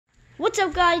What's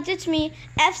up, guys? It's me,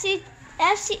 FC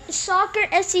Soccer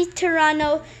FC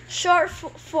Toronto, short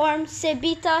form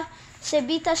Cebita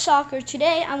Soccer.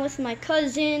 Today I'm with my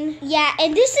cousin. Yeah,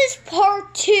 and this is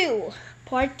part 2.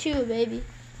 Part 2, baby.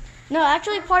 No,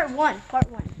 actually part 1.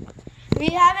 We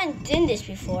haven't done this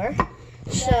before,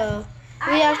 so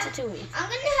we have to do it. I'm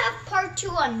gonna have part 2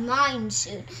 on mine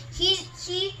soon.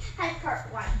 He had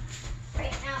part 1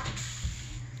 right now.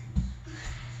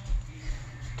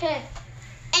 Okay.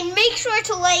 And make sure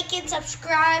to like and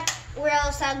subscribe, or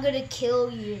else I'm gonna kill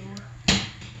you.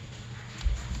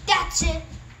 That's it.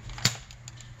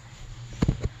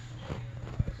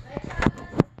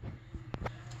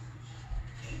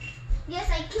 Yes,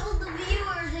 I killed the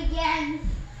viewers again.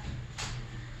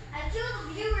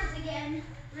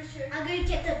 Richard, I'm gonna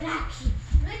get the back seat.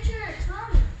 Richard,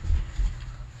 come.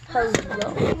 Hello.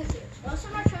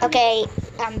 Okay,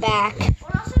 I'm back.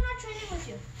 Or else I'm not training with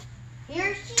you.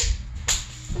 Here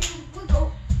we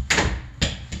go.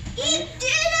 He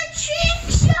did a trick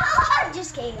shot!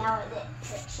 Just kidding, that was a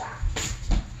trick shot.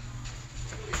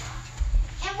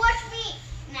 And watch me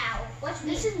now. Watch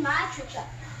me. This is my trick shot.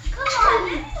 Come on,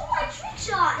 let me do my trick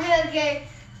shot. Okay.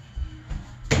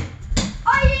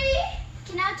 Okay,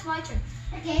 now it's my turn.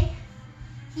 Okay.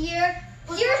 Here's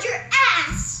your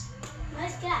ass.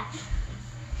 Nice catch.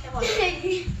 Come on. Do a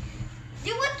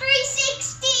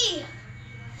 360.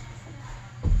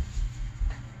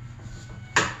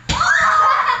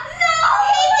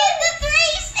 He did the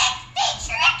 360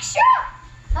 trick shot!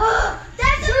 Oh,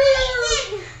 that's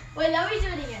amazing! Wait, let me do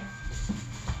it again.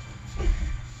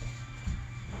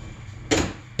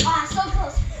 Ah, so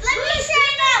close. Let me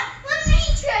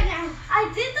try now. I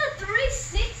did the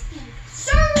 360.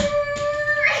 Sir!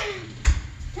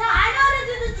 No, I know how to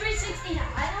do the 360 now.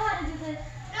 I know how to do the...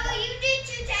 No, you did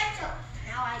 2 times. So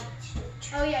now I need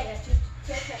 2. Oh, yeah, two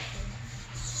times.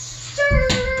 Sir!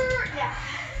 Yeah.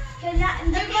 Okay, now,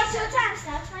 you got 2 times.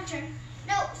 Now it's my turn.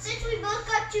 No, since we both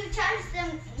got 2 times,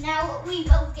 then now we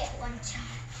both get 1 time.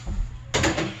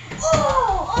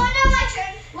 Oh, now my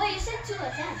turn. Well, you said 2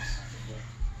 attempts.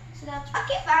 So that's...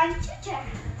 Okay, fine, 2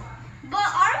 times. But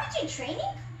aren't we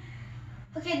training?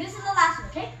 Okay, this is the last one,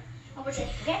 okay? And we're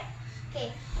training, okay?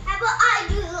 Okay, how about I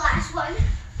do the last one?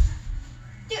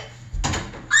 Okay,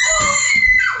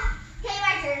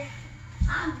 my turn.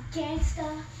 I'm gangsta.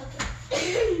 Okay.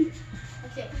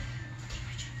 Okay.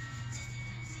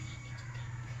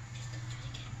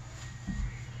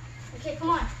 Okay, come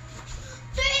on.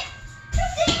 3, 2,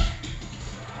 3.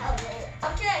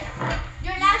 Okay,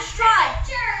 your last try.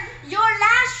 Turn. Your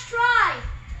last try.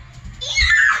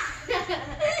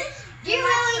 Do you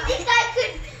really think I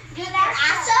could Your get last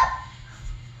ass try. up?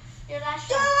 Your last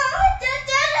try.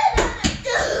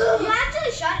 You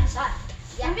actually shot inside.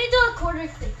 Yeah. Let me do a corner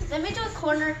click. Let me do a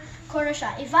corner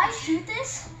shot. If I shoot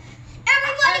this,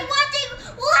 Everybody watching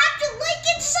will have to like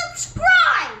and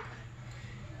subscribe.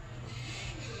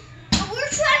 And we're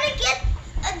trying to get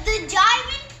the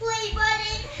diamond play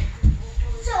button.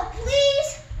 So please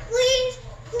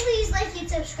like and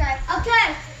subscribe. okay.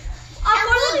 And For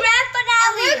the grand And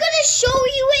finale. we're gonna show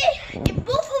you it in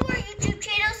both of our YouTube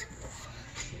channels.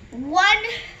 One,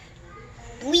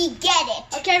 we get it.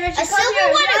 Okay, Richard, A come silver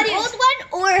here. one, a Audience. gold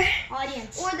one,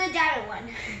 Audience. or the diamond one.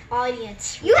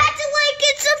 Audience. You have to like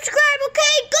and subscribe,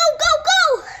 okay? Go!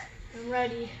 I'm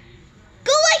ready.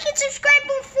 Go like and subscribe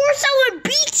before someone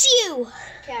beats you.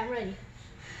 Okay, I'm ready.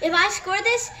 If I score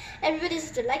this, everybody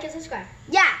has to like and subscribe.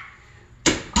 Yeah.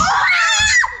 Let's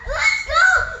go!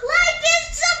 Like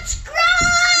and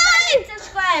subscribe!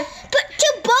 Subscribe. But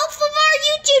to both of our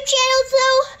YouTube channels,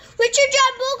 though, Richard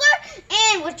John Bogart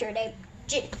and what's your name?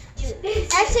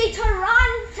 FC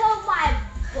Toronto, my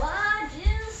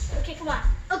buddies. Okay, come on.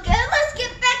 Okay, let's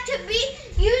get back to me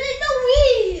using the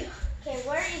Wii. Okay,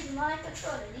 where is my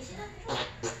controller? Do you see that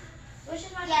controller? Which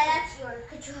is my Yeah, controller? that's your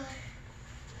controller.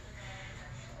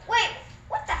 Wait,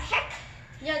 what the heck?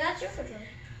 Yeah, that's your controller.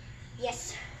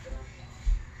 Yes.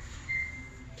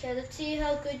 Okay, let's see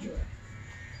how good you are.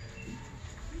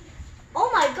 Oh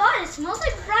my god, it smells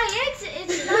like fried eggs. It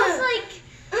smells like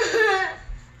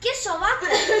queso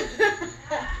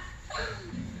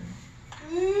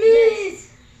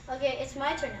Yes. Okay, it's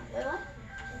my turn now. Wait, what?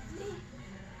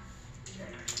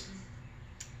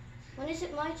 When is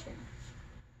it my turn?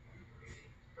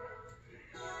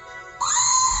 I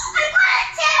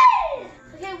got a 10!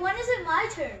 Okay, when is it my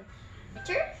turn? My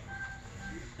turn?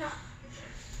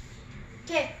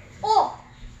 Okay. Oh!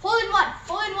 Hole in one.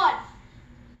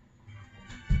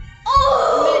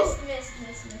 Oh! Missed.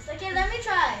 Okay, let me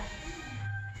try.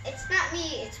 It's not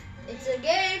me, it's a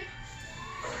game.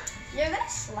 You're gonna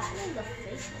slap me in the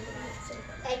face.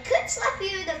 I could slap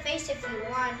you in the face if you you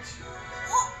want.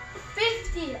 Oh,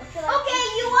 50. Okay, Okay,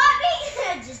 you want me?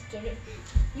 Just kidding.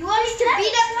 You want me to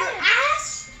beat up your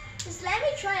ass? Just let me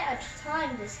try a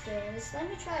time this game. Just let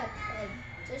me try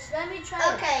just let me try.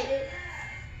 Okay.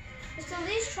 Just at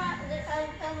least try.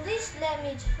 At least let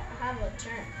me have a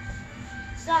turn.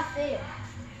 It's not fair.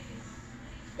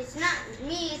 It's not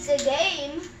me. It's a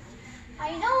game.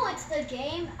 I know it's the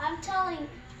game. I'm telling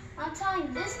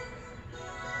this.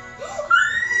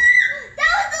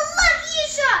 That was the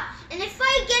luckiest shot. And if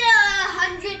I get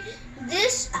 100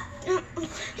 this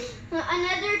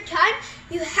another time,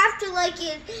 you have to like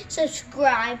and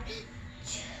subscribe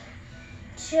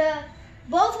to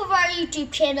both of our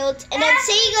YouTube channels. And I'm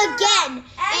saying again,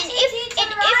 and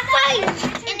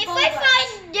if I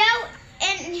find out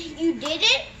and you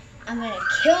didn't, I'm gonna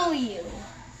kill you.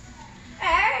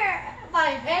 My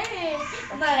head.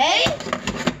 Okay?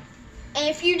 And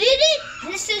if you didn't,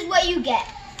 this is what you get.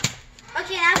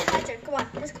 Okay, now it's my turn. Come on.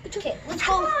 Let's go. Okay, let's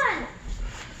Come go. on.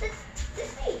 This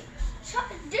me.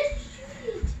 Just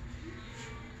shoot.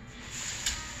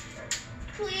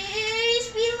 Please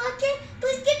be lucky.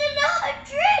 Please get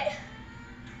 100.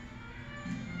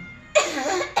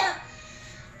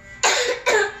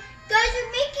 Guys,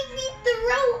 you're making me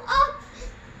throw up.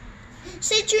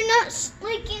 Since you're not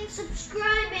liking,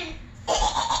 subscribing.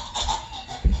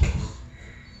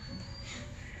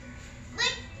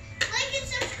 Like and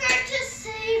subscribe to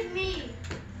save me.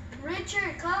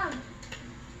 Richard, come.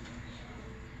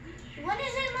 When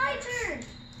is it my turn?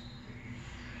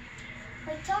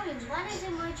 Like, tell me, when is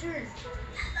it my turn?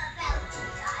 I'm about to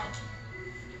die.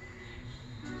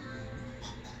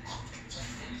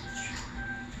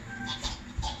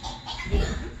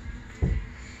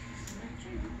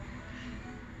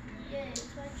 Yeah, it's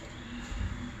my turn.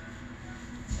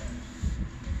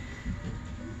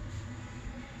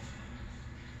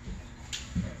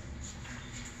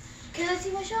 Okay, let's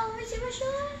see my shot. Let me see my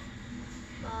shot.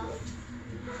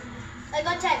 I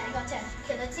got 10.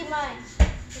 Okay, let's see mine.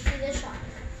 Let's see this shot.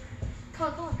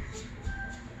 Come on.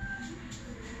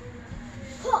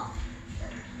 Huh.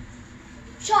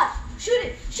 Shot. Shoot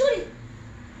it.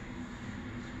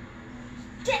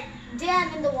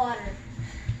 Damn, in the water.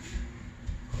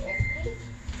 Yeah.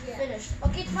 Finish.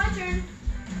 Okay, it's my turn.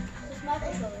 It's my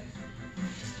controller.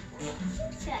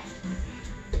 Okay.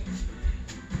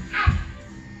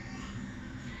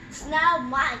 It's now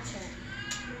my turn.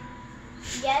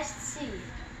 Yes, see.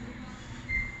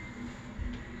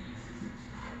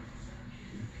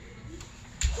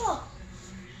 Oh.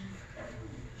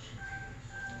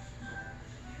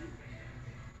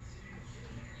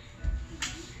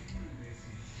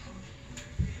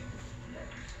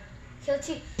 Kill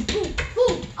T.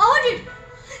 Boom. 100.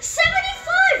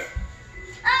 75.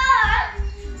 Ah.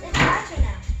 It's my turn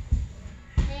now.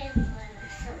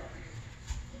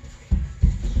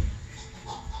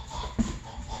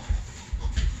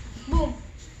 Boom.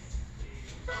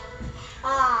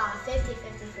 Ah, 50.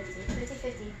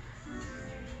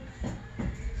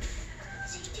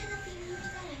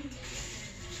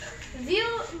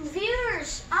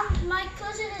 Viewers, my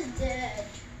cousin is dead.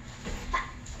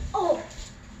 Oh,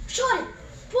 shot it.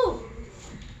 Boom.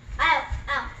 Ow,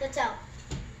 that's out.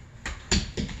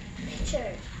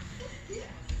 Picture.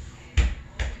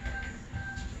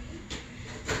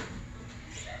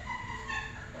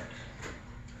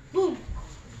 Boom.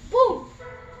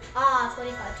 Ah,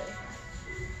 25.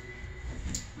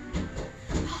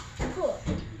 Cool.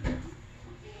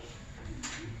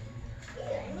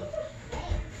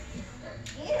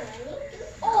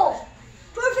 Oh,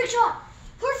 perfect shot.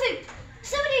 Perfect.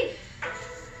 70.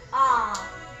 Ah,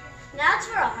 now it's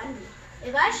for 100.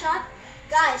 If I shot,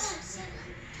 guys.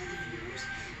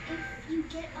 If you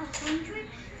get 100,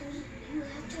 then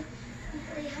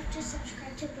they have to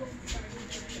subscribe to both of our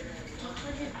YouTube channels.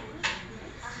 100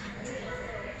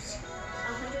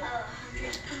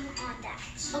 on that.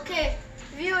 Okay,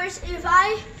 viewers, if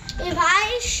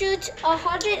I shoot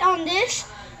 100 on this,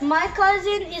 my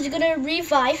cousin is gonna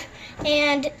revive,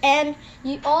 and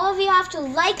all of you have to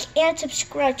like and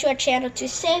subscribe to our channel to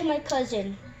save my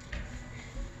cousin.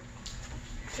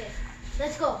 Okay,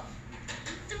 let's go.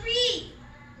 3,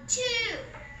 2,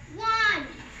 1.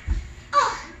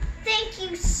 Oh, thank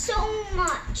you so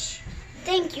much.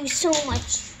 Thank you so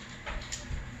much.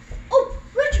 Oh,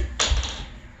 Richard.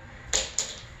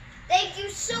 Thank you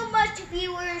so much,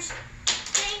 viewers.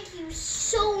 Thank you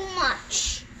so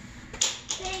much.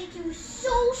 Thank you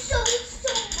so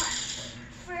much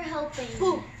for helping.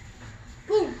 Boom.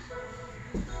 Okay.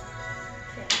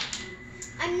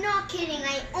 I'm not kidding.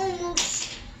 I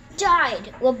almost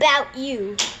died without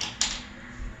you.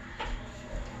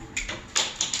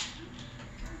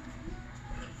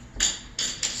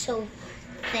 so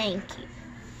thank you.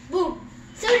 Boom.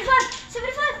 75.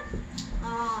 75.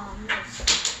 Oh,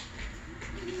 miss.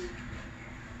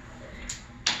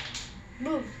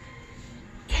 Boom.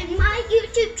 And my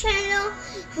YouTube channel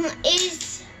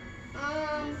is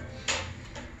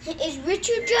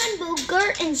Richard John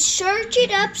Bogart, and search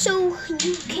it up so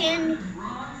you can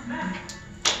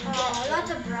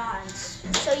Lots of bronze.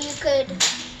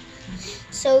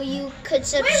 so you could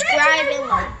subscribe and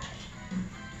like.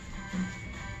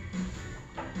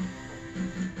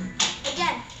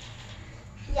 Again.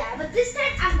 Yeah, but this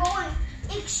time I'm going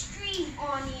extreme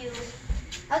on you.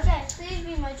 Okay, please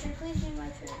be my turn. Please be my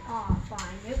turn. Oh,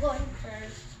 fine. You're going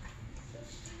first.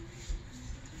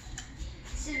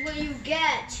 This is what you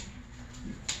get.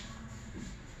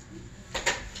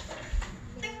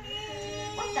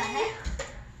 What the heck?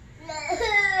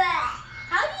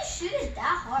 How do you shoot it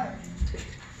that hard?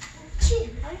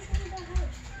 How do you shoot it that hard?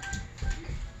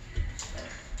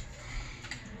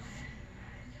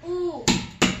 Ooh.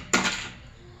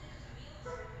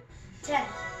 10.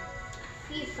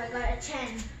 Beef, I got a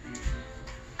 10.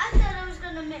 I thought I was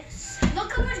gonna miss.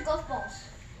 Look how much golf balls.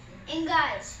 And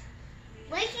guys,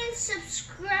 like and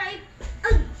subscribe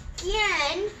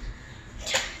again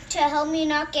to help me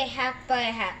not get hacked by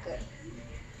a hacker.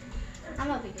 I'm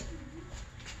not big.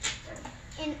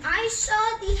 And I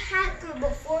saw the hacker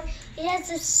before. It has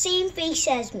the same face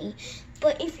as me.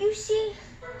 But if you see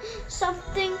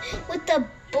something with a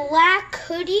black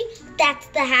hoodie, that's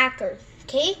the hacker.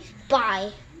 Okay?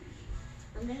 Bye.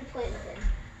 I'm gonna play it then.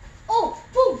 Oh,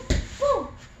 boom, boom.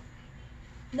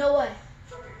 No way.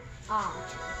 Ah.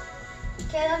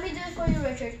 Okay, let me do it for you,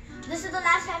 Richard. This is the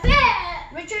last half. Yeah!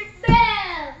 Richard,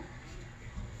 bam!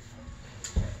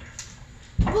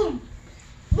 Boom,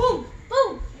 boom,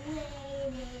 boom.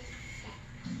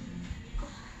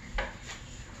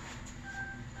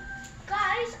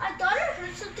 Guys, I thought I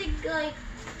heard something like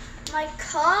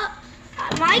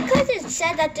my cousin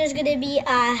said that there's gonna be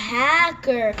a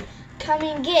hacker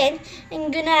coming in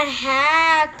and gonna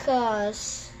hack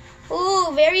us.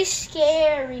 Ooh, very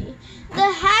scary.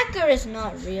 The hacker is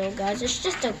not real, guys. It's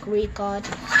just a Greek god.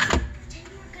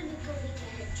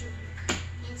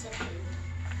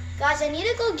 Guys, I need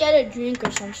to go get a drink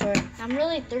or some sort. I'm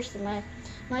really thirsty.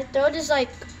 My throat is like,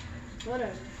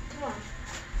 whatever. Come on.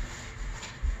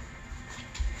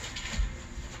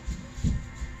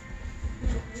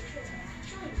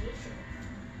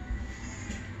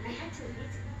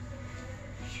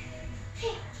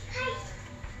 Hey, hi.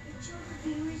 It's your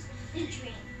viewers the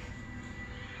drink.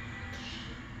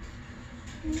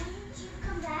 And when you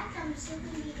come back, I'm still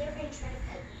going to be there and try to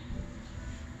cut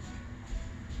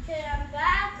you. Okay, I'm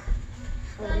back.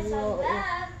 Guys, I'm Hello.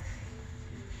 back.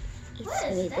 It's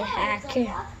What is me, the that? hacker.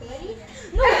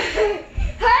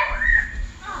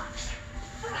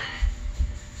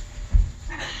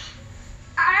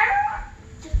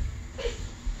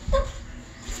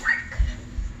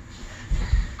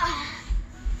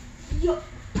 No.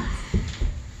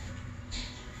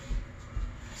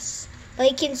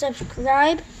 Like and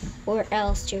subscribe, or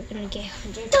else you're gonna get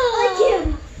 100. Like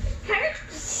him.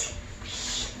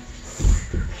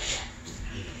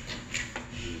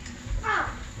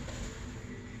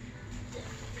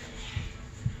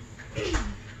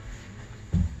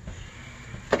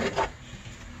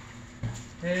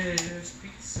 Hey, there's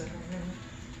pizza.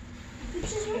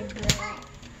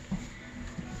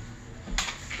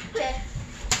 Okay.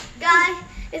 Guys,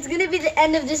 it's gonna be the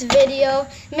end of this video.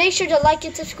 Make sure to like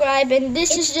and subscribe, and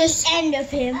this is just the end of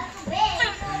him.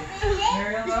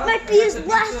 This might be his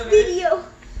last video.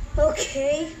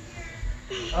 Okay.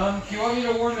 Do you want me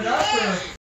to warm it up or?